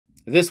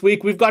This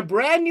week, we've got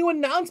brand new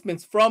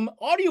announcements from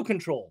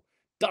AUDIOCONTROL,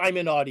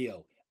 Diamond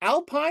Audio,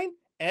 ALPINE,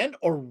 and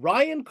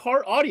ORION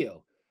Car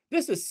Audio.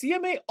 This is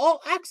CMA All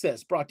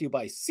Access, brought to you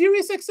by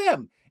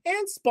SiriusXM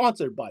and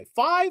sponsored by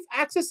 5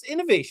 Access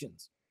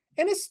Innovations.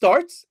 And it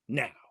starts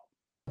now.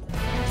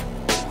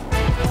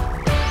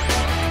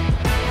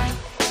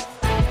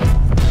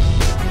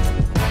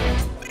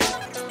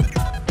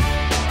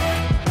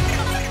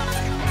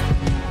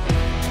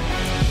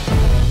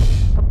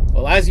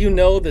 Well, as you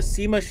know, the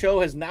SEMA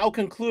show has now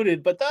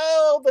concluded, but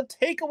the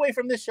takeaway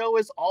from this show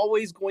is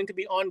always going to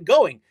be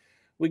ongoing.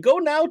 We go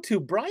now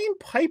to Brian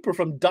Piper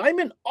from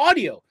Diamond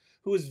Audio,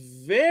 who is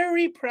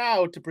very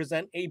proud to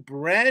present a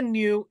brand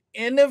new,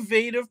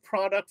 innovative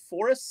product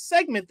for a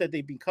segment that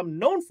they've become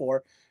known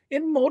for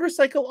in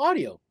motorcycle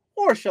audio,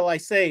 or shall I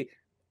say,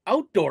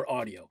 outdoor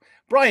audio.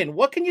 Brian,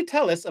 what can you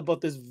tell us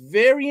about this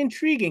very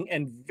intriguing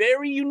and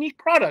very unique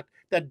product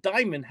that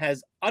Diamond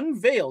has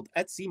unveiled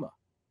at SEMA?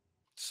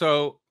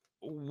 So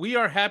we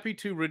are happy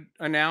to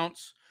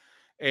announce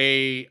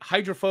a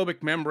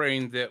hydrophobic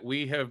membrane that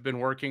we have been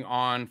working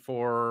on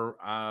for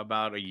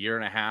about a year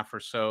and a half or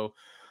so.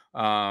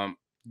 Um,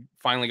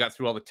 Finally got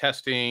through all the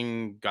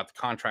testing, got the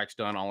contracts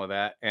done, all of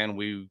that, and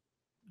we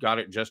got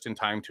it just in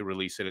time to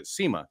release it at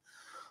SEMA.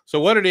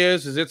 So what it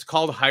is it's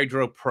called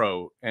Hydro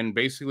Pro, and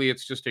basically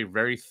it's just a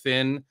very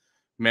thin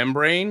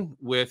membrane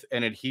with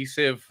an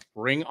adhesive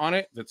ring on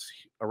it that's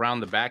around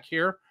the back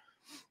here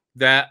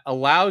that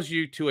allows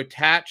you to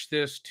attach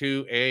this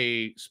to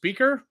a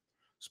speaker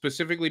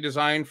specifically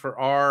designed for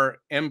our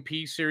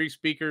MP series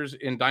speakers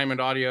in Diamond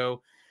Audio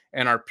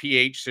and our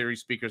PH series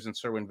speakers in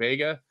Cerwin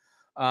Vega.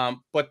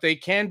 But they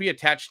can be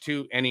attached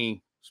to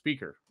any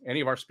speaker,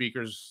 any of our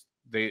speakers,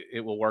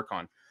 it will work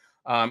on.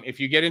 If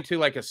you get into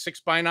like a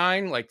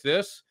 6x9 like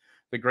this,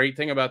 the great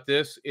thing about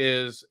this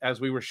is, as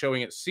we were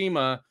showing at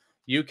SEMA,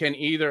 you can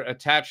either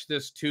attach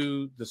this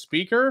to the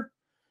speaker,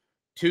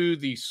 to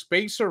the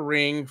spacer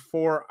ring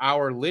for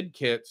our lid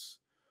kits,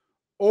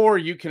 or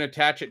you can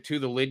attach it to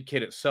the lid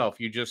kit itself.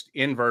 You just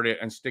invert it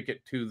and stick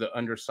it to the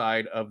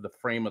underside of the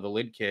frame of the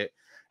lid kit,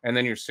 and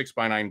then your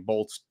 6x9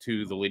 bolts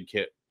to the lid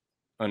kit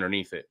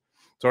underneath it.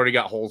 It's already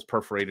got holes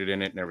perforated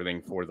in it and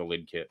everything for the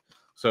lid kit.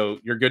 So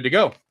you're good to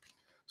go.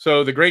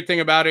 So the great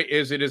thing about it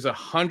is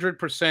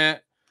 100%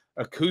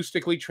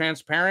 acoustically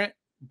transparent,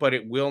 but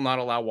it will not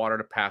allow water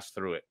to pass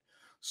through it.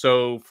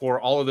 So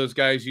for all of those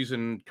guys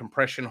using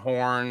compression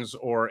horns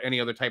or any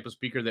other type of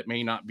speaker that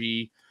may not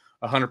be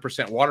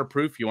 100%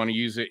 waterproof, you want to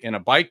use it in a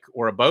bike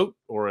or a boat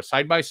or a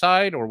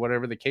side-by-side or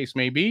whatever the case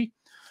may be,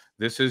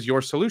 this is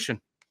your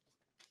solution.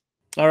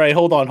 All right,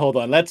 hold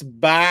on. Let's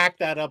back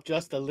that up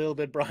just a little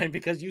bit, Brian,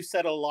 because you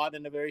said a lot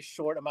in a very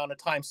short amount of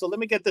time. So let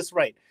me get this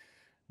right.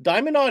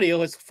 Diamond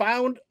Audio has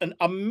found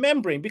a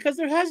membrane, because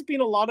there has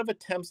been a lot of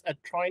attempts at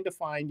trying to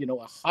find,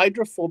 a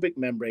hydrophobic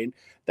membrane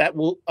that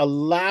will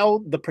allow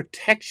the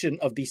protection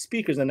of these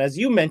speakers. And as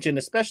you mentioned,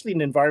 especially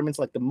in environments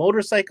like the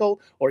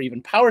motorcycle or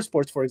even power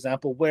sports, for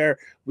example, where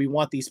we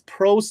want these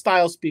pro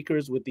style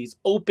speakers with these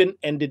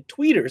open-ended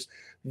tweeters,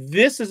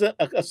 this is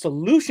a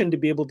solution to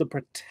be able to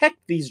protect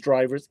these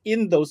drivers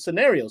in those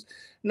scenarios.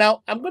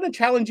 Now, I'm going to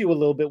challenge you a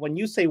little bit when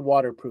you say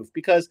waterproof,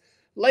 because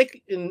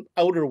like in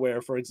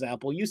outerwear, for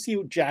example, you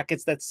see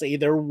jackets that say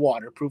they're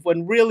waterproof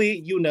when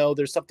really,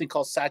 there's something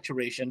called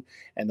saturation.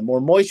 And the more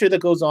moisture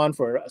that goes on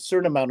for a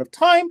certain amount of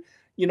time,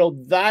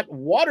 that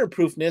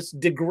waterproofness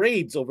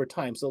degrades over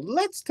time. So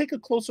let's take a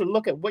closer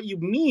look at what you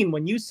mean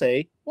when you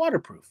say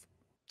waterproof.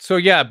 So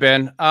yeah,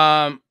 Ben,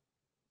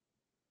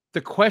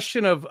 the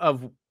question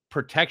of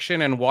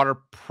protection and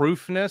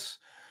waterproofness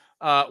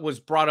was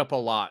brought up a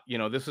lot.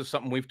 This is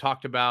something we've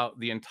talked about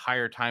the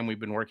entire time we've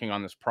been working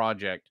on this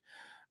project.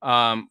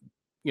 As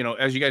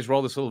you guys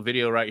roll this little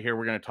video right here,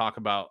 we're going to talk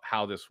about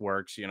how this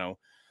works.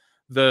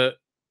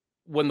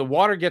 When the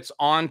water gets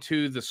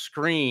onto the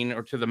screen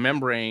or to the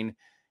membrane,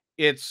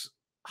 it's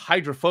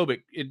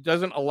hydrophobic. It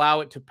doesn't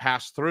allow it to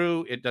pass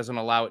through. It doesn't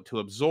allow it to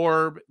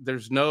absorb.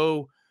 There's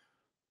no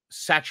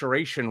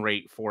saturation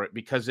rate for it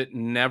because it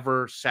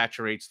never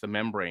saturates the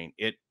membrane.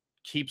 It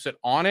keeps it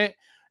on it,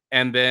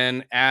 and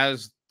then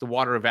as the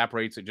water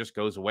evaporates, it just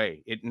goes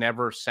away. It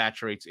never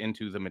saturates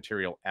into the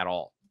material at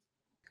all.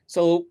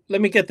 So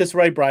let me get this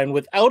right, Brian.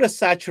 Without a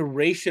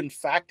saturation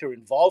factor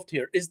involved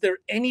here, is there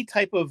any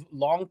type of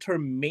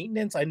long-term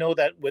maintenance? I know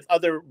that with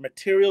other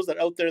materials that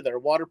are out there that are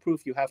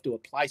waterproof, you have to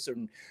apply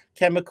certain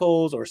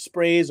chemicals or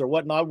sprays or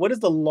whatnot. What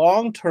is the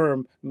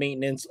long-term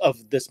maintenance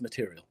of this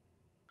material?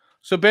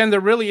 So, Ben,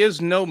 there really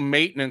is no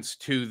maintenance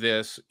to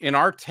this. In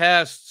our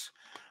tests,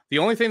 the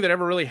only thing that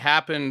ever really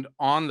happened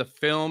on the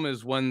film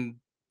is when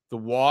the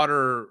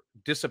water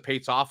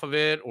dissipates off of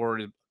it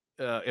or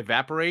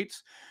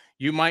evaporates,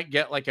 you might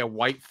get like a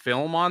white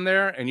film on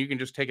there, and you can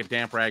just take a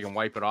damp rag and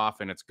wipe it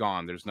off and it's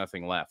gone. There's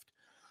nothing left.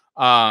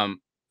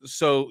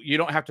 So you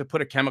don't have to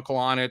put a chemical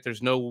on it.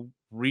 There's no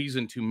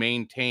reason to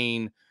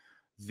maintain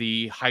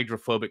the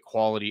hydrophobic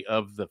quality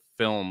of the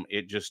film.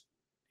 It just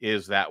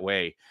is that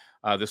way.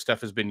 This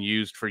stuff has been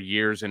used for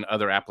years in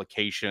other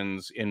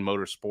applications in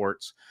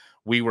motorsports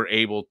we were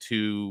able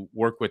to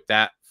work with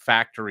that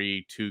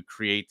factory to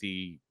create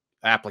the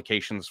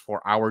applications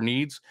for our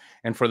needs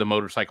and for the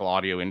motorcycle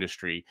audio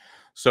industry.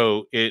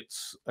 So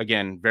it's,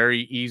 again,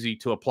 very easy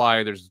to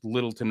apply. There's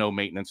little to no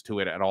maintenance to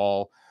it at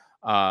all.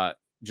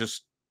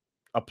 Just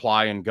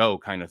apply and go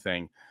kind of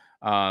thing.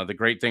 The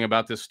great thing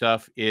about this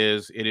stuff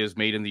is it is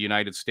made in the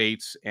United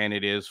States and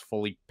it is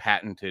fully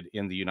patented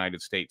in the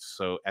United States.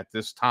 So at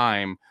this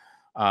time,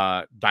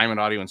 Diamond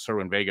Audio and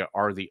Cerwin-Vega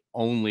are the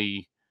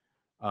only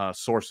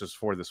sources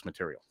for this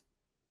material.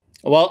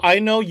 Well, I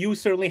know you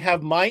certainly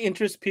have my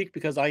interest peaked,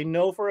 because I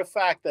know for a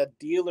fact that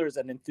dealers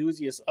and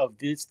enthusiasts of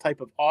this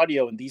type of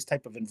audio and these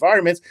type of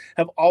environments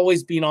have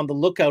always been on the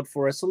lookout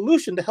for a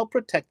solution to help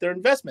protect their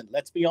investment.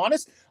 Let's be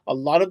honest, a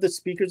lot of the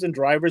speakers and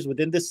drivers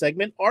within this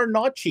segment are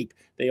not cheap.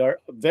 They are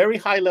very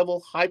high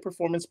level, high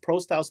performance pro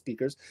style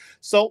speakers.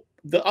 So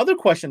the other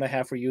question I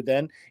have for you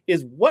then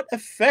is, what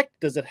effect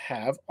does it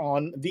have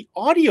on the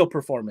audio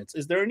performance?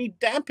 Is there any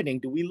dampening?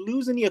 Do we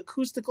lose any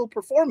acoustical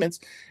performance?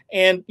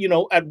 And,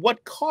 at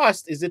what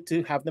cost is it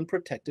to have them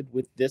protected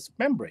with this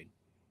membrane?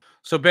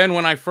 So Ben,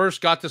 when I first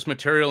got this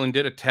material and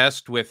did a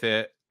test with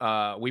it,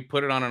 we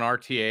put it on an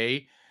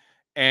RTA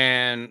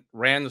and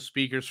ran the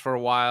speakers for a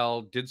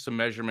while, did some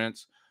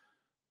measurements.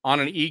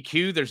 On an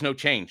EQ, there's no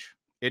change.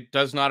 It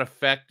does not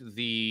affect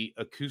the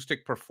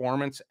acoustic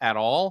performance at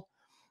all.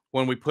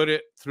 When we put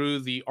it through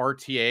the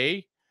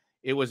RTA,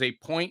 it was a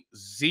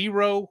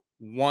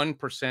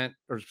 0.01%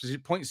 or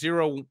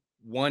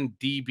 0.01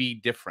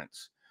 dB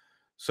difference.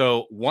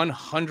 So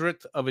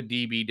 1/100th of a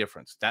dB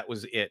difference. That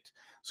was it.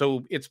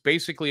 So it's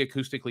basically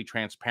acoustically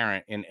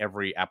transparent in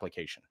every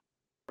application.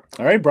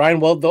 All right, Brian.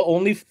 Well, the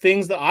only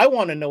things that I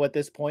want to know at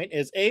this point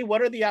is, A,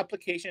 what are the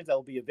applications that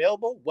will be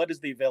available? What is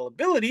the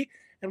availability?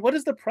 And what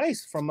is the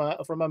price from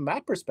a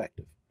map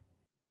perspective?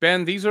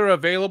 Ben, these are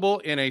available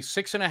in a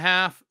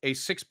 6.5, a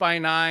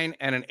 6x9,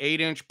 and an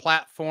 8-inch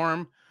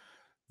platform.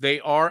 They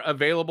are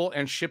available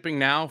and shipping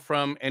now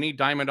from any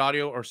Diamond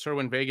Audio or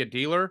Cerwin-Vega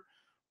dealer.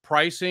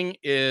 Pricing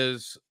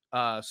is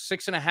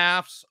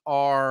 6.5s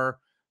are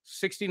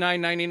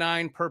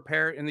 $69.99 per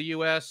pair in the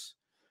US,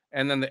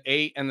 and then the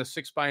 8 and the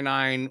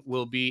 6x9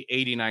 will be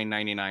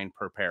 $89.99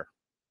 per pair.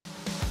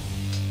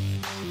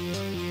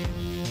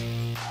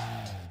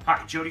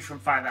 Hi, Jody from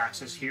 5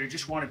 Access here.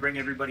 Just want to bring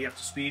everybody up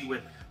to speed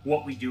with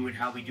what we do and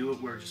how we do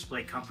it. We're a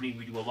display company.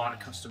 We do a lot of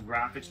custom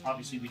graphics.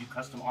 Obviously, we do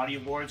custom audio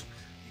boards.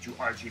 We do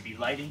RGB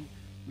lighting.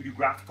 We do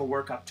graphical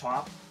work up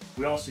top.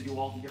 We also do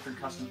all the different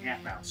custom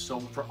amp mounts. So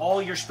for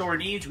all your store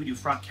needs, we do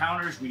front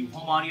counters, we do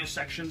home audio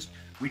sections,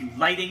 we do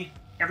lighting,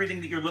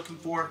 everything that you're looking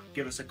for,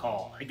 give us a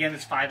call. Again,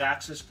 it's 5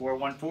 Access,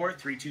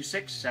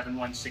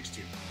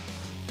 414-326-7162.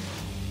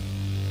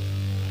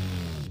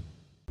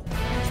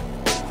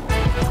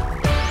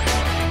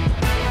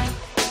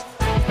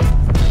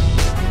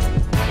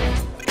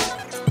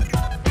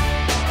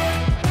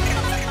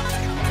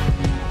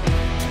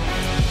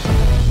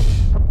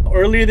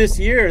 Earlier this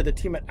year, the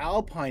team at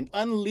ALPINE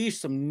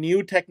unleashed some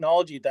new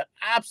technology that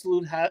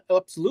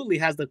absolutely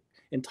has the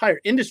entire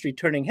industry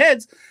turning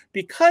heads,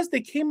 because they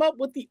came up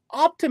with the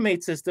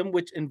Optimate system,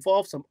 which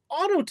involves some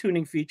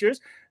auto-tuning features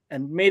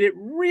and made it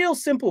real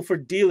simple for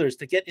dealers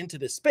to get into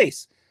this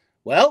space.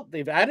 Well,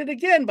 they've added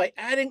again by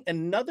adding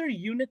another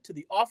unit to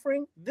the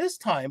offering. This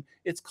time,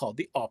 it's called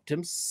the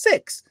Optim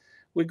 6.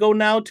 We go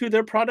now to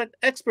their product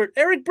expert,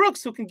 Eric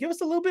Brooks, who can give us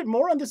a little bit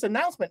more on this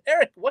announcement.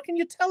 Eric, what can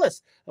you tell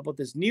us about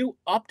this new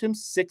Optim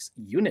 6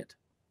 unit?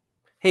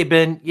 Hey,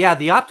 Ben. Yeah,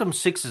 the Optim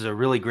 6 is a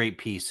really great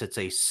piece. It's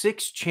a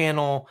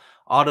 6-channel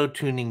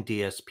auto-tuning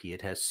DSP.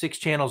 It has 6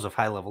 channels of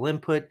high-level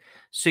input,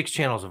 6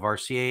 channels of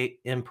RCA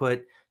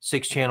input,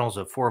 6 channels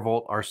of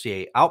 4-volt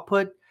RCA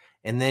output,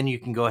 and then you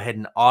can go ahead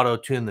and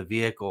auto-tune the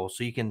vehicle.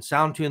 So you can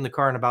sound tune the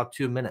car in about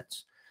 2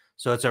 minutes.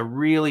 So it's a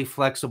really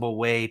flexible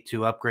way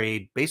to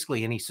upgrade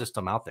basically any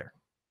system out there.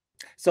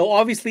 So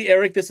obviously,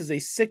 Eric, this is a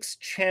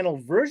 6-channel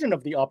version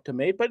of the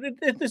Optimate, but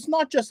it's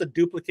not just a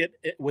duplicate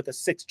with a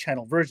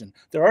 6-channel version.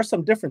 There are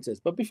some differences.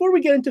 But before we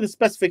get into the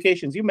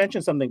specifications, you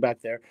mentioned something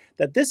back there,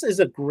 that this is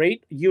a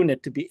great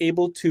unit to be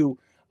able to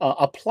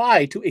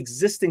apply to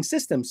existing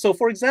systems. So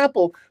for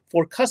example,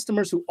 for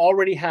customers who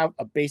already have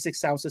a basic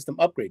sound system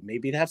upgrade,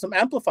 maybe they have some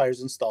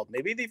amplifiers installed,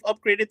 maybe they've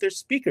upgraded their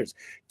speakers,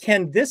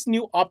 can this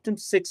new Optim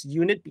 6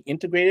 unit be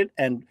integrated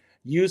and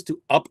used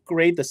to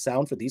upgrade the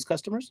sound for these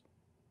customers?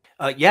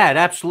 Yeah, it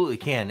absolutely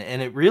can.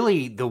 And it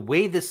really, the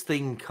way this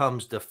thing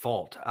comes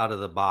default out of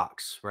the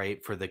box,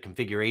 right, for the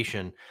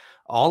configuration,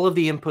 all of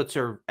the inputs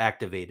are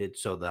activated.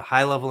 So the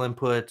high level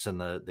inputs and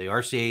the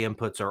RCA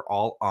inputs are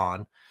all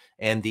on,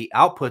 and the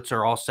outputs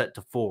are all set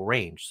to full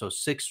range. So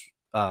six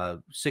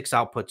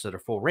outputs that are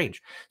full range.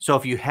 So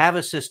if you have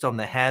a system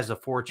that has a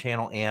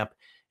 4-channel amp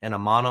and a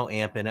mono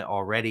amp in it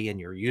already, and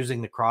you're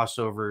using the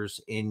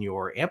crossovers in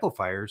your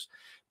amplifiers,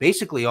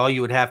 basically all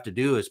you would have to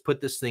do is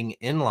put this thing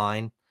in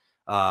line,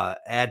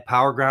 add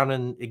power, ground,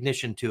 and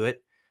ignition to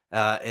it,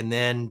 and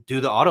then do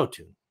the auto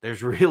tune.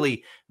 There's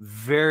really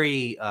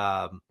very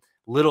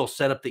little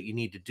setup that you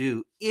need to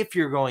do if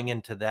you're going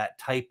into that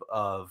type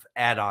of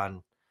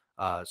add-on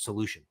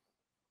solution.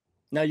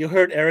 Now, you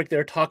heard Eric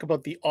there talk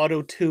about the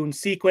auto-tune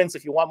sequence.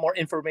 If you want more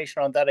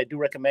information on that, I do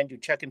recommend you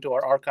check into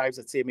our archives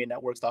at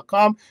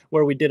cmanetworks.com,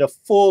 where we did a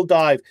full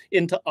dive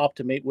into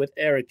Optimate with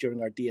Eric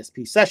during our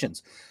DSP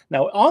sessions.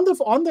 Now, on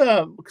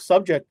the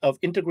subject of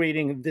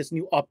integrating this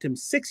new Optim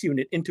 6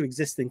 unit into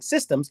existing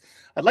systems,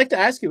 I'd like to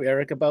ask you,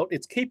 Eric, about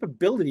its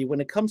capability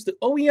when it comes to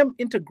OEM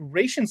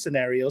integration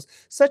scenarios,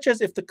 such as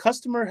if the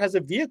customer has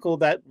a vehicle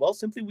that, well,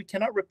 simply we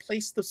cannot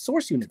replace the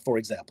source unit, for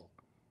example.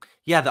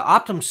 Yeah, the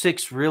Optum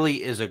 6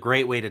 really is a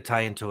great way to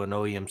tie into an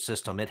OEM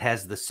system. It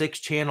has the 6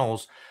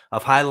 channels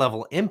of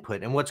high-level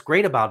input, and what's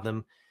great about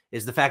them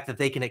is the fact that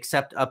they can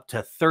accept up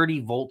to 30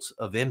 volts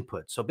of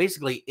input. So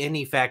basically,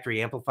 any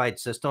factory amplified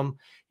system,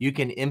 you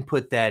can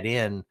input that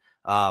in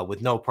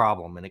with no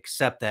problem and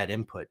accept that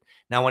input.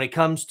 Now, when it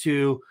comes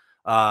to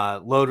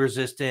load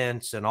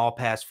resistance and all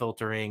pass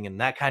filtering and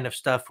that kind of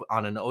stuff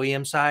on an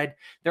OEM side,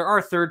 there are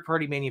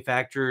third-party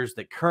manufacturers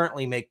that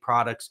currently make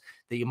products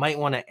that you might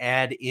want to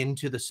add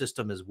into the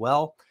system as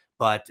well.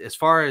 But as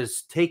far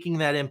as taking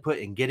that input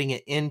and getting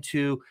it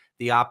into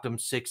the Optum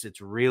 6, it's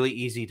really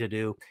easy to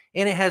do.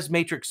 And it has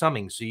matrix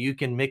summing, so you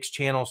can mix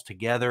channels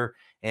together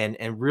and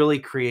really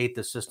create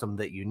the system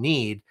that you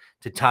need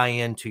to tie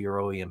into your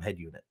OEM head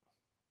unit.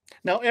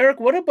 Now, Eric,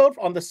 what about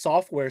on the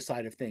software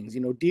side of things? You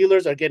know,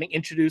 dealers are getting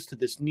introduced to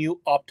this new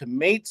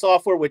Optimate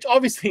software, which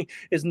obviously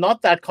is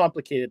not that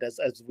complicated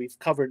as we've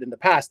covered in the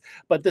past.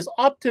 But this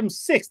Optim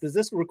 6, does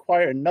this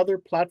require another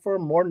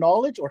platform, more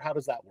knowledge, or how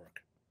does that work?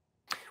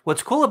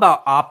 What's cool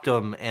about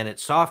Optum and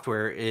its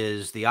software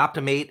is the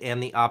Optim 8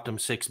 and the Optim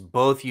 6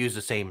 both use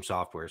the same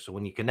software. So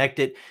when you connect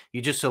it,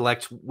 you just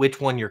select which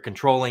one you're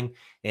controlling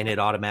and it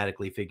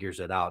automatically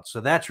figures it out.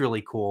 So that's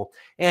really cool.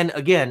 And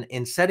again,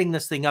 in setting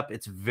this thing up,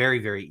 it's very,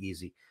 very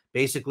easy.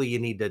 Basically, you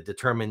need to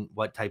determine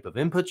what type of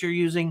inputs you're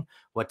using,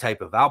 what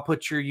type of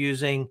outputs you're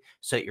using,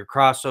 set your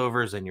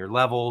crossovers and your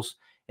levels,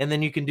 and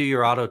then you can do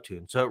your auto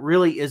tune. So it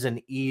really is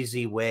an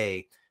easy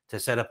way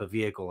to set up a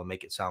vehicle and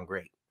make it sound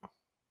great.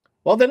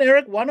 Well, then,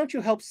 Eric, why don't you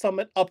help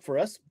sum it up for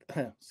us?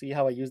 See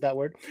how I use that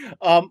word?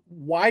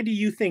 Why do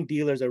you think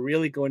dealers are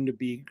really going to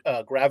be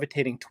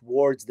gravitating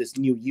towards this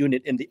new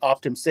unit in the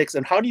Optim 6?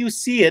 And how do you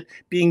see it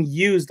being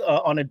used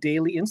on a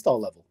daily install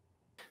level?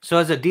 So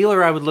as a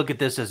dealer, I would look at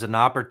this as an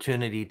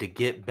opportunity to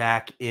get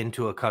back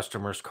into a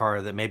customer's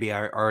car that maybe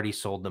I already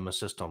sold them a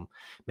system.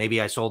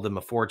 Maybe I sold them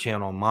a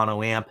 4-channel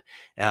mono amp.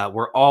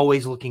 We're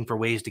always looking for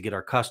ways to get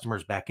our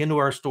customers back into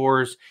our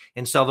stores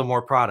and sell them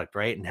more product,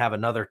 right? And have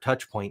another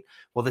touch point.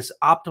 Well, this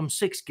Optim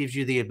 6 gives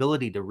you the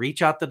ability to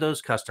reach out to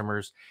those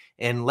customers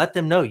and let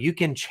them know you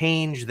can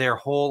change their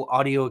whole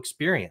audio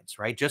experience,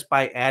 right? Just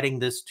by adding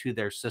this to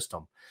their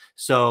system.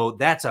 So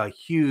that's a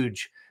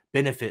huge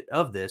benefit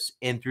of this.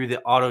 And through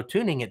the auto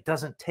tuning, it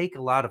doesn't take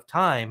a lot of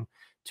time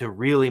to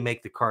really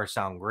make the car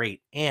sound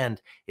great. And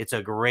it's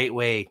a great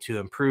way to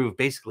improve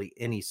basically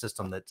any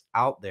system that's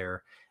out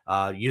there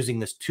using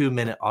this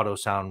 2-minute auto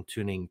sound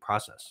tuning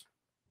process.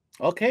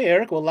 Okay,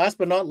 Eric. Well, last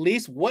but not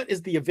least, what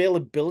is the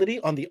availability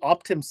on the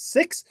Optim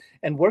 6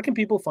 and where can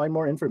people find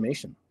more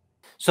information?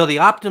 So the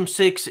Optim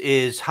 6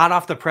 is hot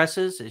off the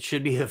presses. It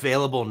should be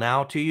available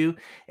now to you.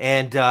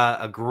 And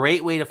a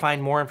great way to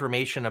find more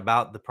information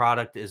about the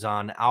product is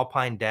on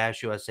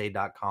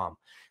alpine-usa.com.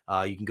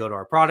 You can go to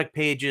our product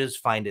pages,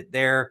 find it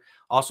there.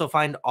 Also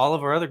find all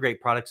of our other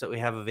great products that we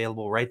have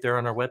available right there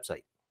on our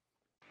website.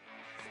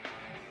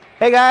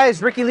 Hey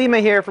guys, Ricky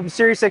Lima here from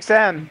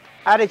SiriusXM.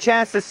 I had a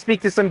chance to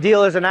speak to some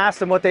dealers and ask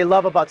them what they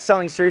love about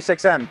selling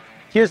SiriusXM.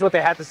 Here's what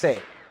they had to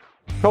say.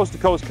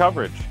 Coast-to-coast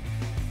coverage.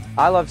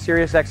 I love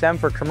SiriusXM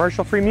for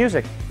commercial-free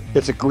music.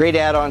 It's a great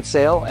add-on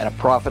sale and a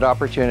profit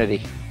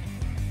opportunity.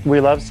 We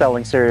love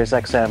selling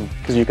SiriusXM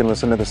because you can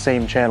listen to the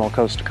same channel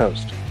coast to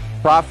coast.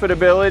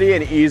 Profitability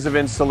and ease of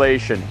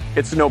installation.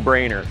 It's a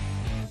no-brainer.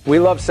 We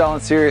love selling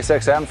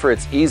SiriusXM for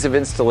its ease of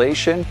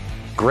installation,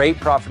 great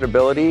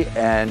profitability,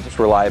 and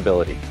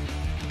reliability.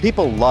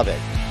 People love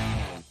it.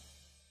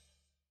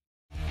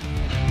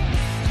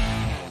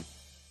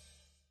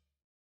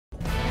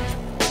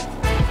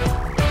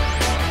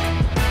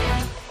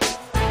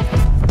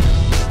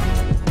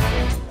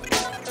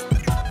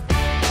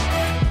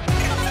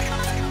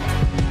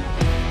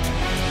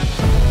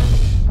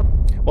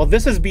 Well,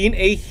 this has been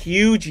a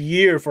huge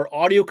year for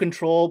Audio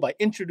Control by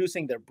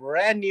introducing their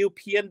brand new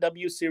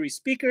PNW series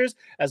speakers,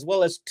 as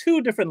well as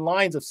 2 different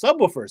lines of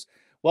subwoofers.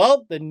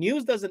 Well, the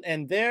news doesn't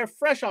end there.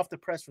 Fresh off the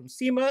press from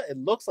SEMA, it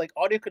looks like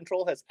Audio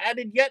Control has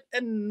added yet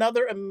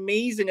another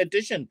amazing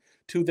addition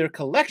to their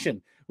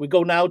collection. We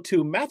go now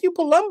to Matthew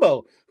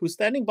Palumbo, who's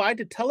standing by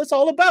to tell us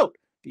all about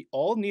the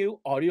all-new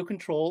Audio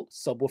Control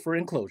subwoofer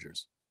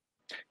enclosures.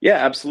 Yeah,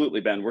 absolutely,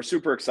 Ben. We're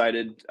super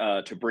excited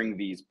to bring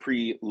these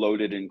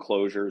pre-loaded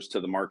enclosures to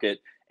the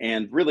market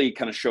and really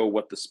kind of show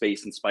what the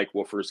space and spike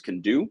woofers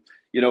can do.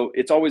 You know,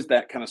 it's always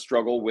that kind of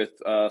struggle with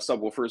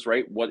subwoofers,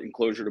 right? What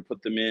enclosure to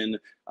put them in?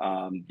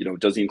 You know,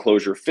 does the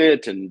enclosure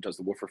fit, and does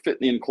the woofer fit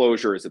in the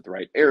enclosure? Is it the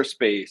right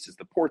airspace? Is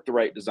the port the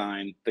right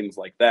design? Things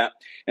like that.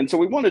 And so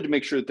we wanted to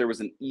make sure that there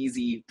was an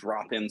easy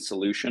drop-in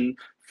solution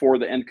for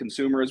the end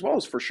consumer as well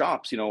as for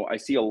shops. You know, I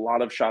see a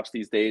lot of shops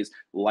these days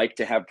like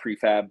to have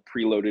prefab,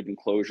 preloaded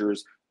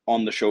enclosures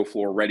on the show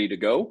floor ready to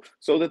go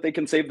so that they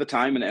can save the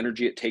time and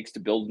energy it takes to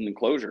build an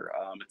enclosure.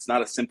 It's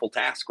not a simple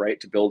task, right,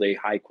 to build a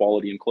high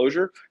quality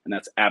enclosure, and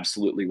that's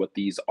absolutely what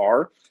these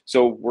are.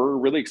 So we're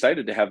really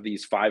excited to have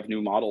these 5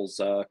 new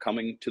models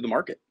coming to the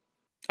market.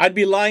 I'd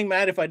be lying,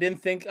 Matt, if I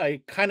didn't think I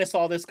kind of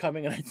saw this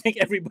coming, and I think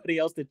everybody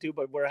else did too,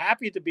 but we're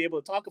happy to be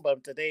able to talk about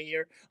them today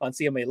here on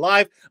CMA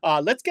Live.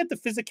 Let's get the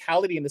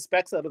physicality and the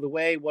specs out of the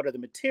way. What are the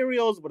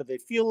materials? What do they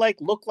feel like,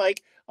 look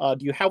like?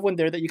 Do you have one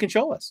there that you can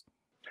show us?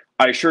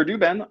 I sure do,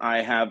 Ben.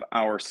 I have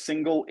our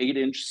single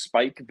 8-inch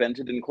spike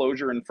vented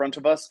enclosure in front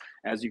of us.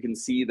 As you can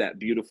see, that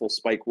beautiful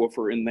spike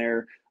woofer in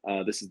there.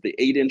 This is the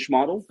 8-inch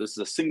model. This is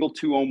a single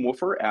 2-ohm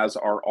woofer, as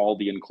are all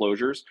the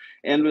enclosures.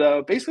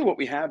 And basically what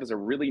we have is a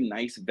really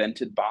nice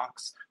vented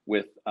box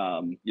with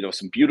you know,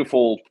 some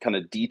beautiful kind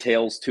of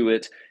details to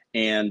it.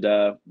 And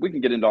we can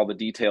get into all the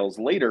details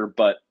later,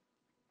 but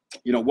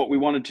you know, what we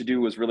wanted to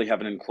do was really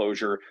have an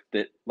enclosure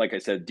that, like I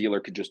said, dealer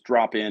could just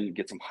drop in,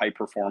 get some high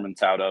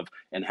performance out of,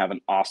 and have an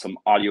awesome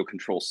audio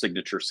control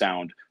signature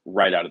sound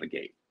right out of the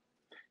gate.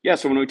 Yeah,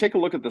 so when we take a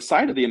look at the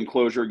side of the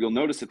enclosure, you'll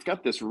notice it's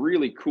got this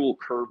really cool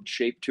curved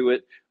shape to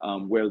it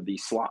where the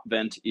slot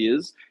vent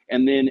is.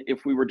 And then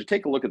if we were to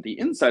take a look at the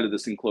inside of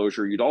this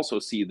enclosure, you'd also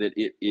see that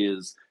it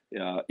is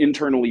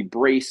internally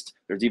braced.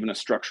 There's even a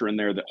structure in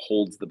there that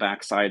holds the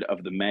backside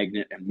of the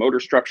magnet and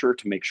motor structure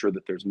to make sure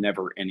that there's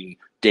never any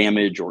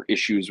damage or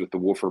issues with the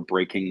woofer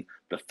breaking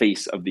the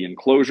face of the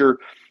enclosure.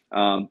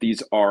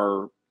 These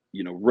are,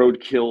 you know,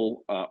 roadkill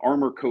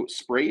armor coat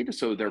sprayed,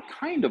 so they're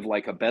kind of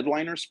like a bed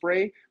liner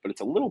spray, but it's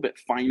a little bit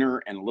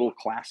finer and a little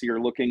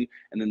classier looking.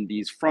 And then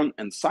these front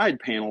and side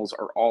panels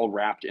are all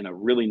wrapped in a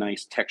really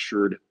nice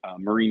textured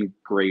marine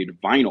grade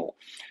vinyl.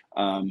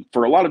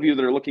 For a lot of you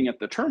that are looking at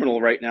the terminal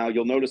right now,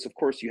 you'll notice, of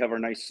course, you have our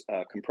nice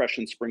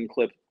compression spring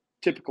clip,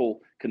 typical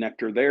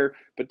connector there.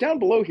 But down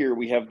below here,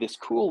 we have this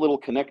cool little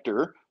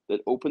connector that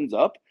opens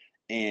up,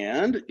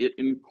 and it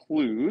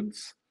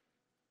includes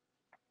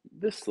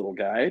this little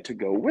guy to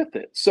go with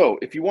it. So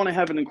if you want to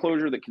have an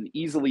enclosure that can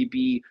easily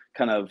be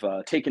kind of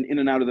taken in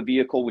and out of the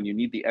vehicle when you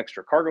need the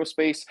extra cargo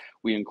space,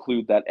 we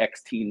include that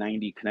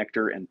XT90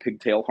 connector and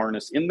pigtail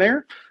harness in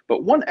there.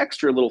 But one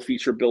extra little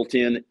feature built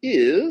in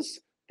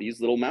is these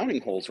little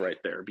mounting holes right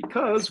there,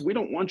 because we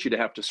don't want you to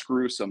have to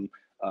screw some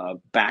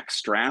back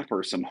strap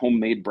or some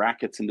homemade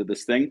brackets into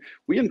this thing.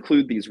 We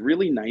include these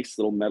really nice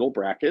little metal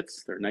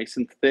brackets. They're nice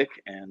and thick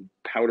and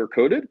powder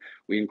coated.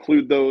 We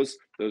include those.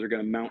 Those are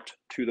going to mount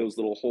to those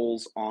little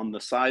holes on the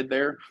side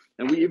there.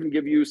 And we even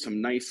give you some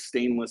nice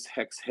stainless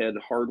hex head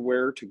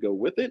hardware to go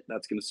with it.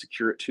 That's going to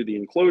secure it to the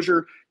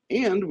enclosure.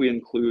 And we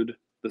include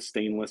the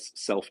stainless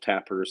self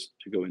tappers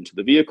to go into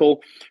the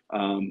vehicle.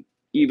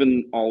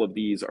 Even all of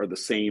these are the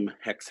same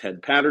hex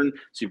head pattern,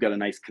 so you've got a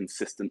nice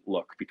consistent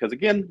look, because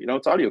again, you know,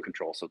 it's audio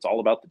control, so it's all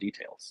about the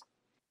details.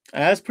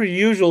 As per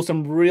usual,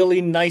 some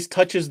really nice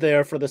touches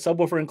there for the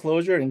subwoofer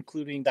enclosure,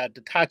 including that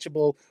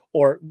detachable,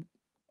 or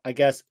I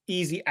guess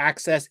easy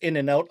access in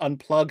and out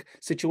unplug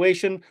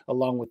situation,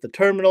 along with the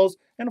terminals.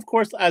 And of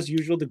course, as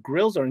usual, the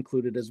grills are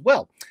included as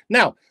well.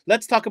 Now,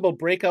 let's talk about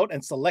breakout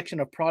and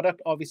selection of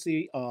product.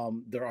 Obviously,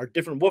 there are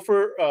different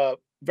woofer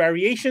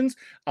variations,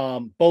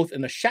 both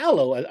in the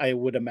shallow, I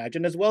would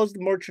imagine, as well as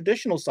the more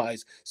traditional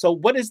size. So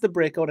what is the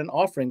breakout and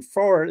offering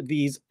for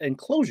these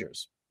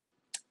enclosures?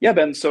 Yeah,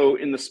 Ben, so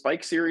in the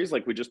Spike series,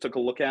 like we just took a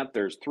look at,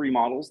 there's 3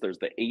 models. There's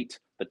the 8,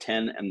 the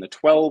 10, and the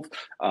 12.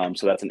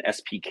 So that's an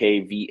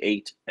SPK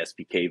V8,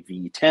 SPK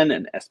V10,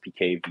 and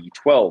SPK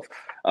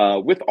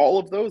V12. With all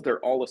of those, they're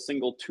all a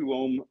single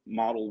 2-ohm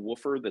model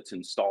woofer that's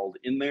installed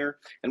in there.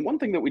 And one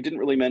thing that we didn't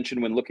really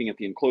mention when looking at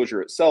the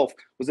enclosure itself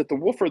was that the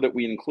woofer that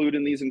we include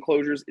in these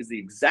enclosures is the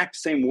exact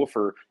same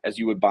woofer as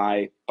you would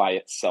buy by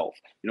itself.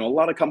 You know, a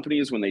lot of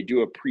companies, when they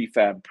do a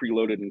prefab,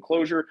 preloaded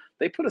enclosure,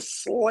 they put a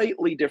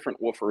slightly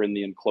different woofer in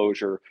the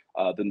enclosure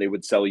than they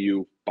would sell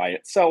you by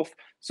itself.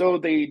 So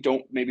they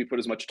don't maybe put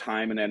as much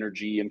time and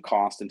energy and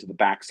cost into the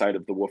backside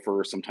of the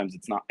woofer. Sometimes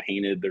it's not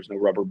painted. There's no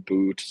rubber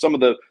boot. Some of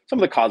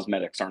the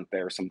cosmetics aren't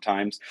there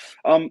sometimes.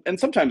 And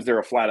sometimes they're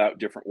a flat out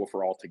different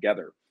woofer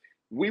altogether.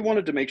 We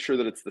wanted to make sure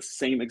that it's the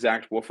same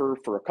exact woofer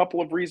for a couple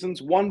of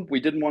reasons. One,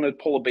 we didn't want to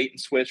pull a bait and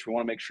switch. We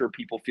want to make sure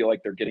people feel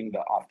like they're getting the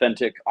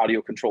authentic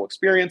audio control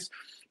experience.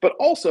 But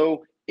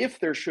also, if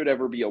there should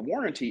ever be a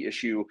warranty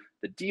issue,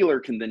 the dealer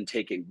can then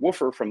take a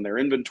woofer from their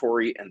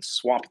inventory and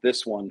swap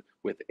this one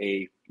with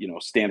a, you know,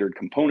 standard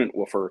component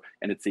woofer,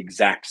 and it's the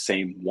exact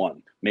same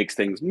one. Makes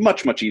things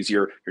much, much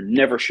easier. You're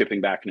never shipping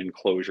back an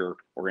enclosure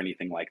or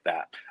anything like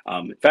that.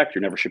 In fact,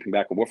 you're never shipping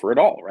back a woofer at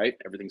all, right?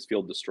 Everything's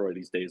field destroy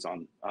these days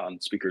on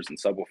speakers and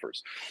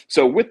subwoofers.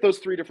 So with those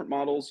 3 different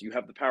models, you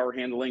have the power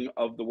handling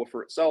of the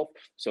woofer itself.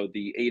 So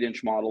the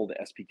 8-inch model, the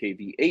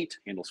SPK V8,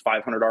 handles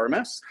 500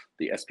 RMS.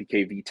 The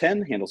SPK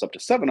V10 handles up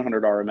to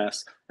 700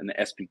 RMS, and the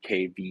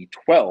SPK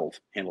V12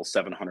 handles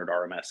 700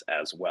 RMS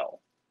as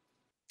well.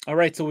 All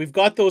right, so we've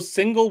got those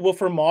single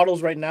woofer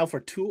models right now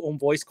for 2-ohm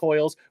voice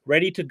coils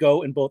ready to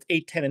go in both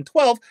 8, 10, and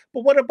 12.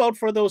 But what about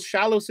for those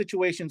shallow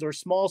situations or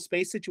small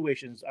space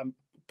situations? I'm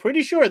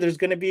pretty sure there's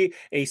going to be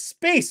a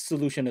space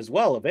solution as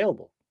well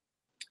available.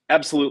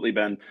 Absolutely,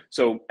 Ben.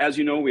 So as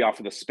you know, we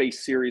offer the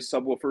Space Series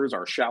subwoofers,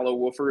 our shallow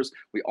woofers.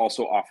 We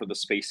also offer the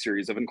Space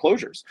Series of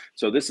enclosures.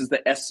 So this is the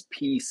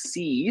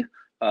SPC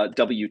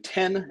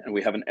W10, and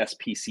we have an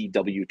SPC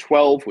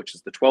W12, which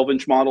is the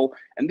 12-inch model.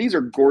 And these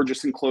are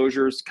gorgeous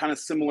enclosures, kind of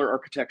similar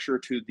architecture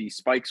to the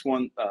Spikes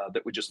one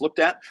that we just looked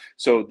at.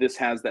 So this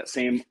has that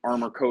same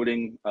armor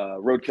coating,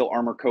 roadkill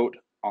armor coat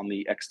on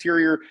the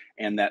exterior,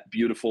 and that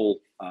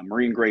beautiful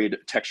marine grade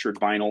textured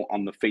vinyl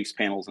on the face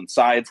panels and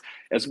sides,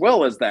 as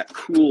well as that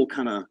cool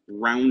kind of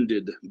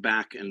rounded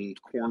back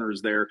and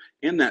corners there,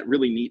 and that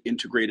really neat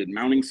integrated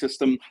mounting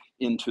system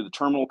into the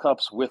terminal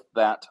cups with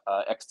that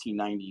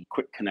XT90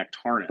 quick connect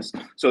harness.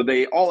 So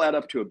they all add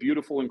up to a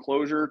beautiful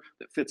enclosure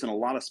that fits in a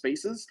lot of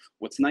spaces.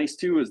 What's nice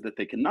too is that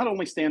they can not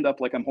only stand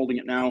up like I'm holding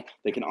it now,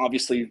 they can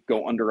obviously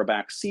go under a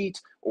back seat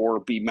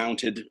or be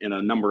mounted in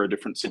a number of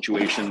different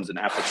situations and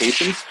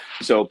applications.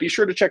 So be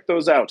sure to check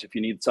those out if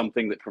you need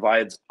something that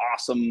provides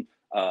awesome,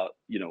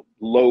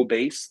 low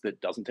bass that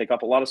doesn't take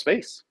up a lot of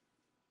space.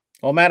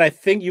 Well, Matt, I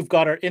think you've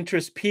got our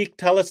interest peaked.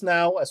 Tell us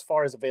now, as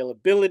far as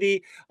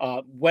availability,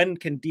 when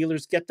can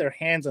dealers get their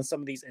hands on some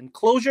of these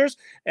enclosures,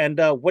 and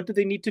what do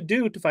they need to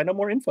do to find out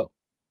more info?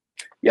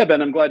 Yeah,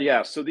 Ben, I'm glad you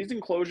asked. So these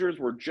enclosures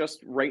we're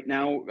just right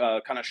now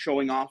kind of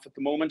showing off at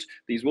the moment.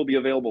 These will be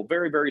available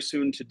very, very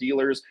soon to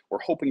dealers. We're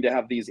hoping to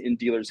have these in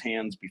dealers'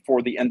 hands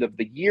before the end of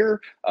the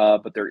year,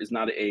 but there is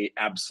not a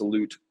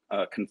absolute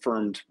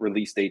confirmed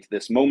release date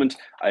this moment.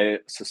 I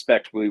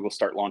suspect we will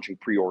start launching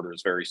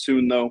pre-orders very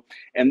soon, though.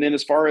 And then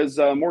as far as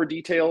more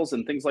details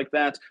and things like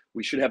that,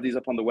 we should have these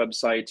up on the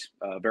website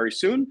very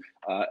soon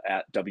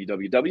at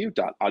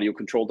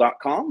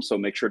www.audiocontrol.com. So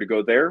make sure to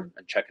go there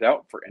and check it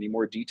out for any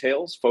more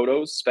details,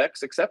 photos,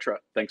 specs, etc.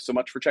 Thanks so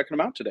much for checking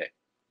them out today.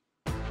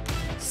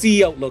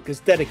 CE Outlook is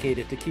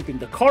dedicated to keeping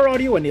the car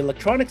audio and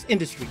electronics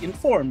industry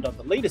informed on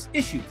the latest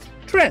issues,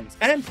 trends,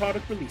 and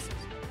product releases.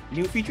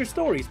 New feature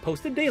stories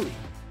posted daily.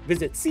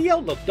 Visit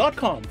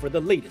ceoutlook.com for the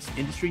latest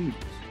industry news.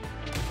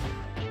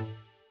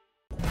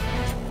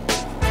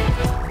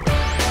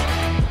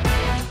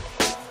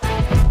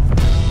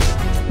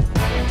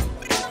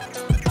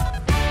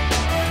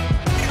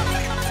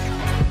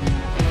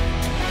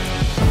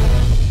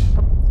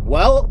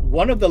 Well,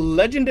 one of the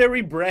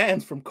legendary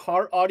brands from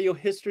car audio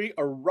history,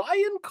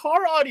 Orion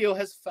Car Audio,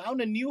 has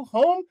found a new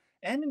home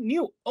and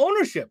new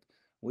ownership.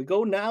 We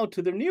go now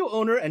to the new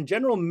owner and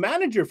general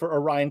manager for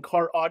Orion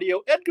Car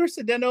Audio, Edgar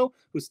Sedeno,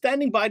 who's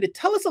standing by to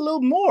tell us a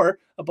little more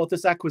about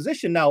this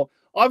acquisition. Now,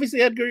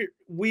 obviously, Edgar,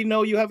 we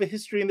know you have a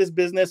history in this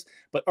business,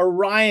 but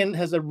Orion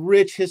has a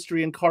rich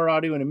history in car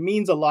audio, and it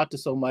means a lot to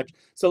so much.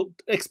 So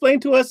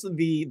explain to us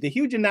the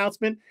huge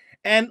announcement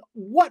and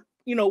what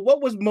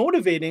was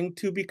motivating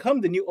to become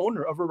the new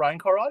owner of Orion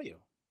Car Audio.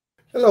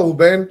 Hello,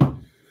 Ben.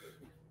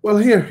 Well,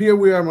 here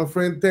we are, my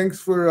friend. Thanks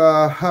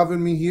for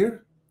having me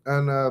here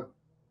and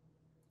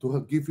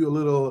to give you a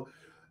little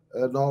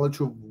knowledge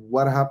of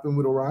what happened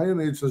with Orion.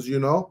 It's, as you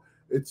know,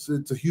 it's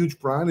a huge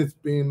brand. It's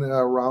been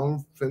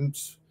around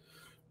since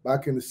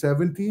back in the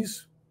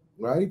 70s,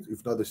 right?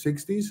 If not the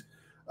 60s.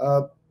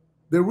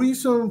 The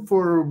reason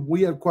for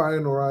we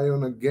acquiring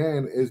Orion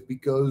again is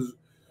because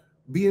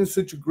being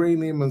such a great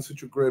name and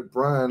such a great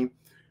brand,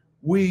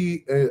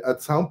 we at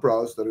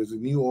SoundPros, that is the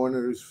new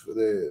owners,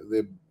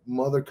 the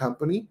mother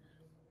company,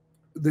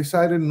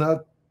 decided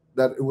that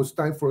it was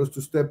time for us to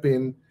step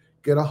in,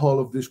 get a hold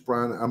of this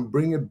brand and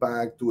bring it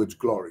back to its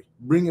glory,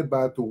 bring it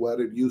back to what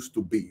it used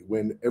to be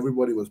when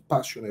everybody was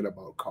passionate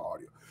about car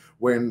audio,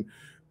 when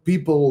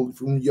people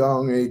from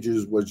young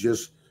ages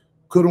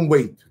couldn't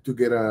wait to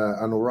get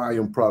an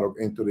Orion product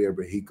into their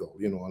vehicle,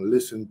 and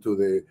listen to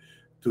the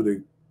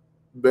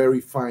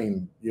very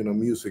fine,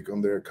 music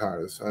on their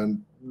cars.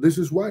 And this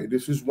is why.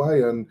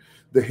 And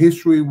the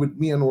history with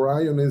me and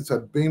Orion is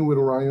I've been with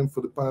Orion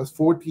for the past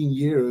 14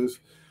 years.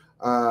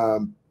 I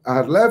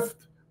had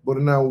left, but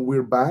now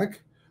we're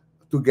back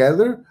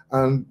together,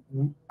 and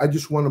I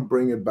just want to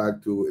bring it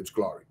back to its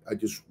glory. I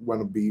just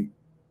want to be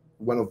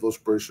one of those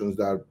persons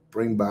that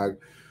bring back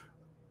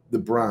the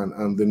brand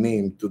and the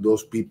name to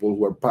those people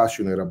who are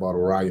passionate about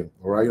Orion.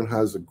 Orion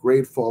has a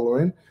great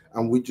following,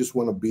 and we just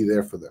want to be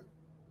there for them.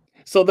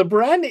 So the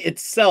brand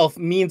itself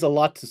means a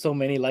lot to so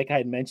many, like I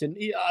had mentioned.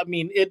 I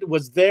mean, it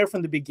was there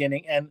from the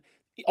beginning, and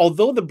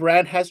although the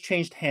brand has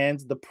changed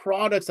hands, the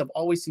products have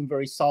always seemed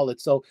very solid.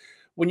 So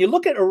when you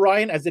look at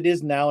Orion as it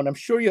is now, and I'm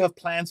sure you have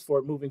plans for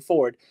it moving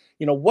forward,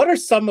 what are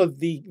some of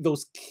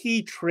those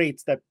key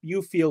traits that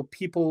you feel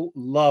people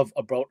love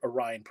about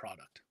Orion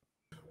product?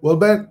 Well,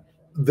 Ben,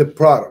 the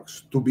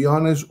products, to be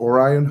honest,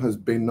 Orion has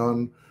been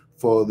known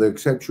for the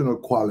exceptional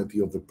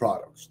quality of the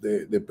products.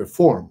 They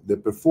perform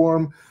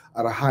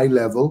at a high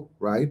level,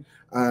 right?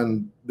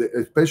 And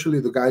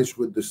especially the guys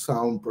with the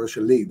sound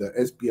pressure lead, the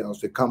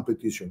SPLs, the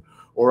competition.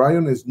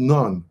 Orion is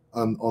known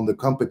on the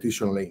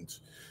competition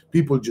lanes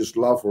People just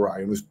love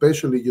Orion,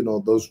 especially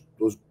those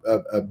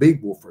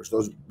big woofers,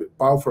 those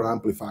powerful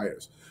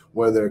amplifiers,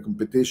 where they're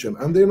competition.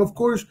 And then of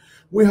course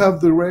we have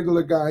the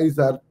regular guys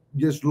that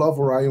just love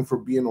Orion for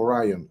being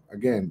Orion.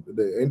 Again,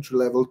 the entry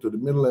level to the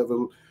middle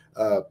level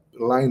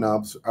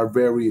lineups are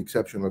very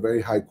exceptional,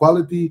 very high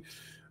quality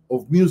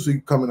of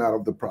music coming out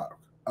of the product.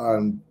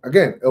 And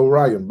again,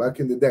 Orion, back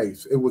in the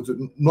days, it was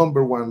the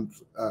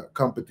 #1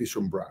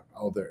 competition brand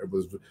out there. It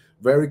was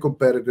very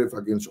competitive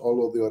against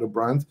all of the other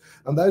brands,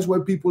 and that's why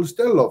people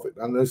still love it,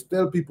 and there's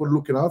still people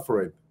looking out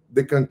for it.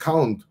 They can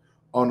count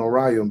on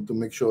Orion to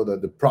make sure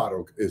that the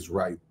product is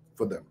right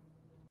for them.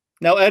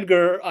 Now,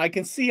 Edgar, I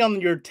can see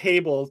on your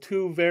table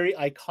 2 very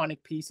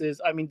iconic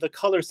pieces. I mean, the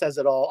color says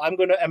it all. I'm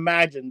going to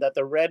imagine that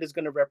the red is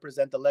going to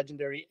represent the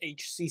legendary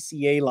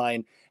HCCA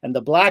line, and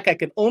the black, I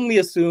can only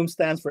assume,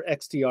 stands for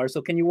XTR.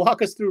 So can you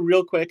walk us through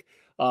real quick,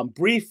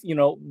 brief,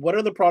 what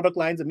are the product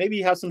lines, and maybe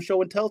you have some show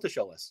and tell to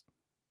show us?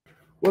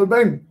 Well,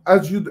 Ben,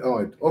 as you know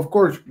it, of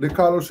course, the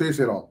color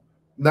says it all.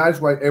 That's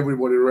why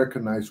everybody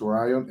recognizes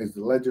Orion is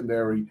the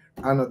legendary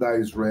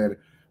anodized red,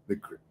 the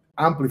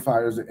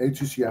amplifiers, the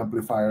HCC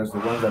amplifiers, the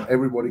ones that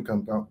everybody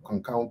can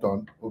count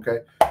on. Okay,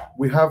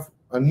 we have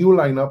a new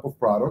lineup of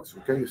products.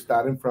 Okay,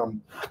 starting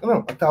from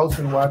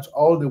 1,000 watts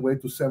all the way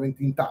to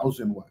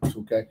 17,000 watts.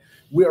 Okay,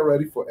 we are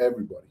ready for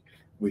everybody.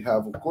 We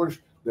have, of course,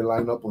 the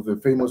lineup of the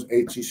famous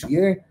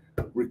HCCA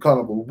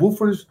recountable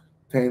woofers,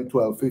 10,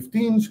 12,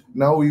 15s.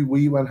 Now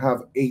we even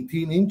have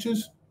 18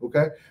 inches.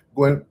 Okay,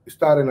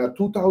 starting at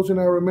 2,000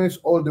 RMS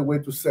all the way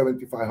to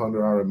 7,500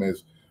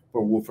 RMS per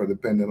woofer,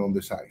 depending on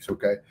the size.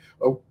 Okay,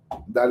 well,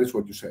 that is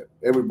what you said.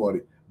 Everybody,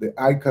 the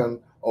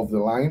icon of the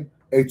line,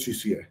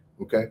 HCCA.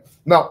 Okay,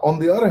 now on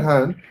the other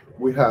hand,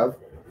 we have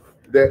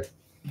the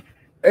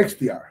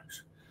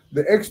XTRs.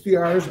 The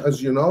XTRs,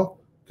 as you know,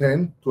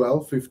 10,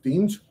 12,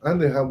 15s, and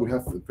we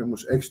have the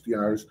famous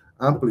XTRs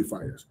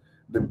amplifiers.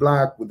 The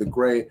black with the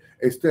gray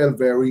is still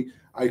very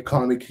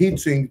iconic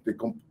heatsink.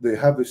 They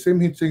have the same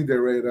heatsink, the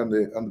red and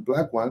the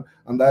black one,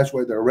 and that's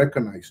why they're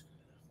recognized.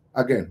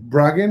 Again,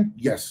 bragging,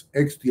 yes,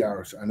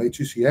 XTRs and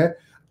HCCA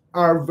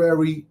are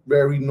very,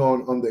 very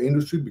known on the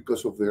industry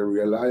because of the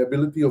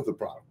reliability of the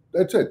product.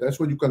 That's it. That's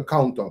what you can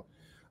count on.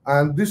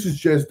 And this is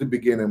just the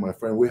beginning, my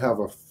friend. We have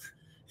a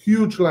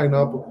huge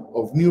lineup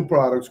of new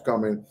products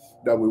coming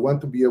that we want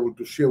to be able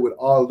to share with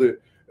all the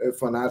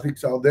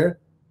fanatics out there.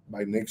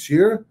 By next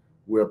year,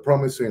 we're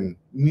promising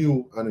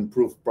new and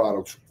improved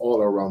products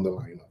all around the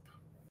lineup.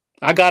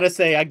 I gotta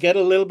say, I get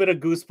a little bit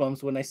of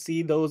goosebumps when I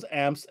see those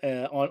amps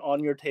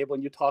on your table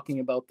and you're talking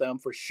about them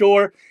for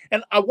sure.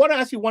 And I want to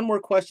ask you one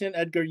more question,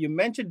 Edgar. You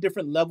mentioned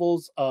different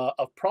levels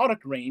of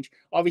product range.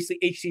 Obviously,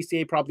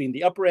 HCCA probably in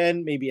the upper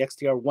end, maybe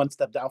XTR one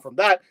step down from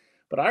that.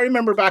 But I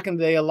remember back in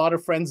the day, a lot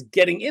of friends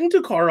getting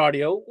into car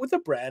audio with a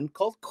brand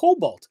called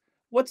Cobalt.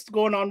 What's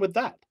going on with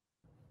that?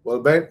 Well,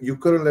 Ben, you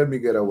couldn't let me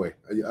get away.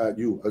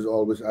 You, as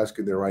always,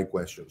 asking the right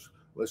questions.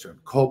 Listen,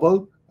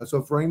 Cobalt, as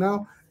of right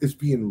now, is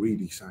being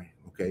redesigned.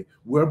 Okay,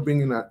 we're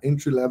bringing an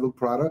entry-level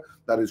product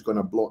that is going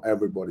to blow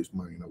everybody's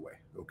mind away.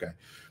 Okay,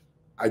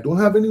 I don't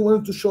have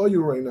anyone to show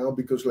you right now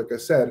because, like I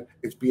said,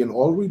 it's being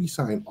all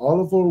redesigned. All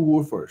of our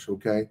woofers,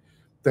 okay,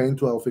 10,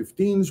 12,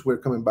 15s, we're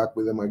coming back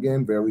with them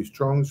again, very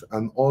strong,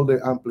 and all the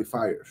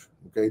amplifiers,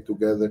 okay,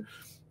 together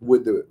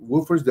with the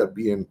woofers that are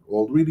being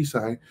all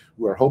redesigned.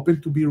 We're hoping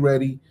to be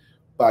ready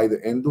by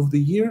the end of the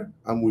year,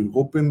 and we're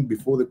hoping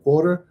before the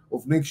quarter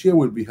of next year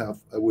we'll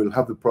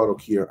have the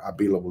product here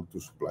available to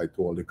supply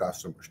to all the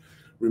customers.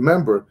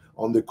 Remember,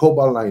 on the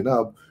Cobalt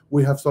lineup,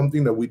 we have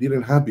something that we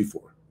didn't have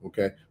before.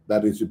 Okay,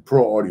 that is the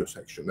pro audio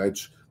section.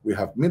 We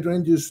have mid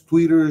ranges,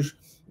 tweeters,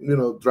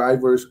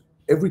 drivers,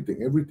 everything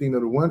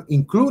that we want,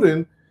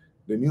 including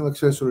the new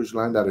accessories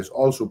line that is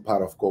also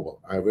part of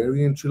Cobalt. A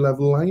very entry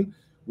level line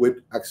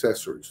with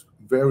accessories,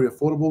 very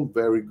affordable,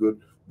 very good,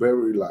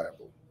 very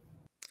reliable.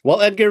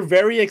 Well, Edgar,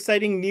 very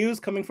exciting news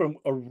coming from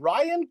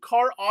Orion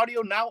Car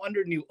Audio, now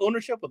under new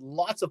ownership with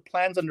lots of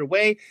plans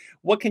underway.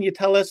 What can you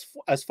tell us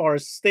as far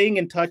as staying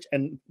in touch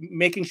and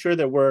making sure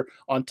that we're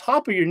on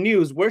top of your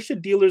news? Where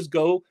should dealers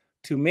go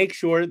to make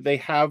sure they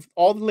have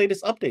all the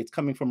latest updates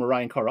coming from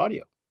Orion Car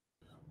Audio?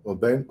 Well,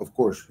 Ben, of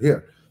course,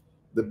 here.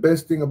 The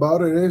best thing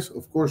about it is,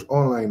 of course,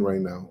 online right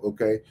now,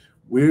 okay?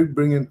 We're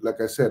bringing, like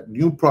I said,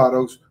 new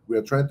products. We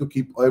are trying to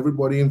keep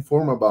everybody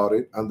informed about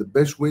it, and the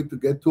best way to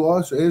get to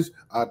us is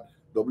at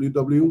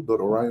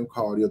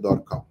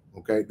www.orioncaraudio.com.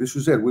 Okay, this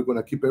is it. We're going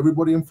to keep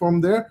everybody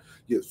informed there.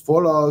 Yes,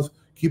 follow us,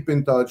 keep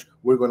in touch.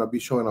 We're going to be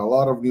showing a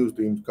lot of new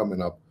things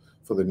coming up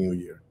for the new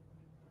year.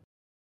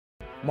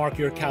 Mark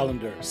your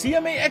calendar.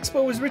 CMA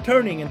Expo is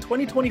returning in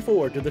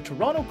 2024 to the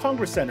Toronto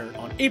Congress Centre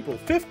on April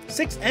 5th,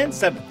 6th, and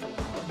 7th.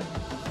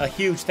 A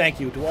huge thank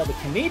you to all the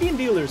Canadian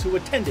dealers who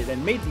attended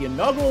and made the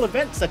inaugural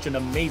event such an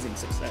amazing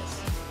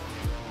success.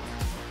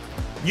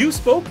 You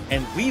spoke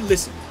and we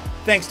listened.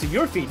 Thanks to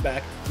your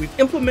feedback, we've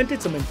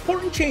implemented some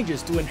important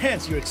changes to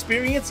enhance your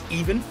experience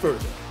even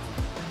further.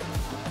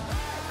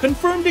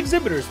 Confirmed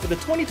exhibitors for the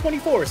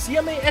 2024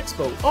 CMA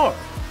Expo are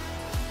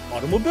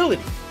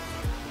Automobility,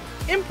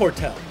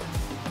 Importel,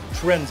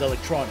 Trends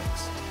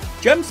Electronics,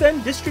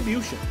 Gemsen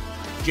Distribution,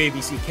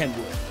 JVC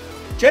Kenwood,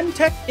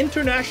 Gentech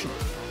International,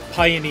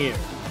 Pioneer,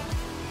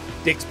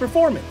 Dix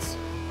Performance,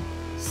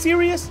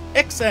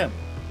 SiriusXM,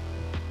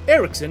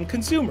 Ericsson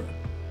Consumer,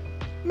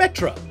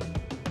 Metra,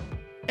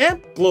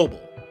 Amp Global,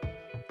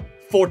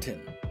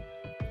 Fortin.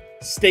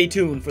 Stay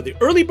tuned for the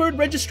early bird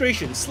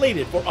registration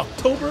slated for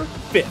October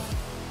 5th.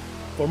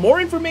 For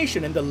more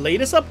information and the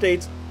latest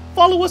updates,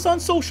 follow us on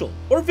social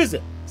or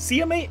visit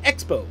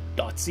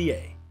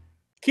cmaexpo.ca.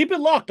 Keep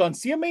it locked on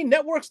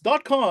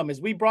cmanetworks.com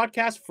as we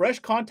broadcast fresh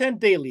content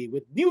daily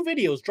with new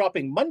videos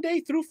dropping Monday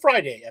through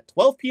Friday at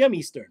 12 p.m.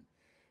 Eastern.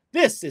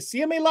 This is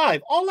CMA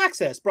Live All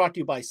Access, brought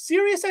to you by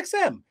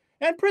SiriusXM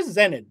and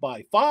presented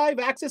by 5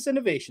 Axis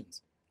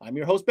Innovations. I'm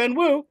your host, Ben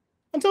Wu.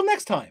 Until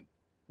next time,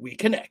 we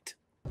connect.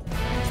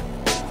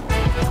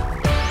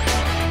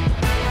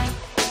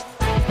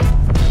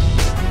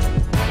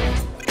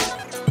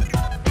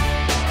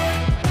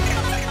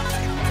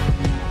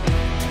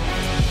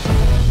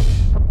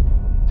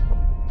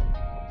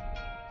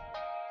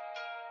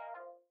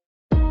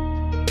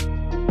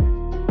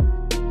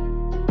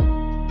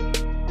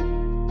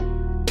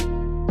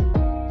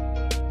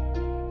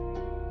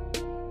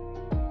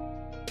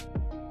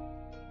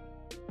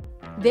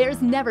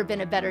 There's never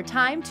been a better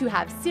time to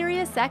have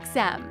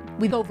SiriusXM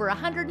with over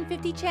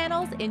 150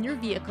 channels in your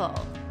vehicle.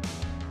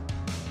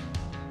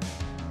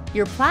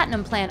 Your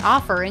Platinum Plan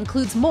offer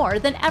includes more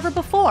than ever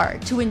before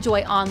to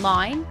enjoy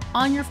online,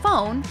 on your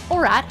phone,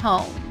 or at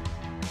home.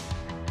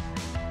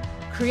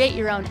 Create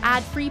your own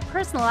ad-free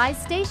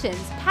personalized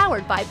stations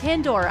powered by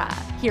Pandora.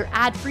 Hear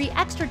ad-free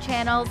extra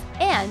channels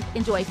and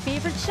enjoy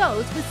favorite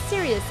shows with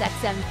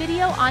SiriusXM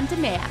Video on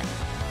Demand.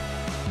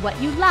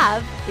 What you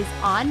love is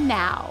on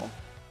now.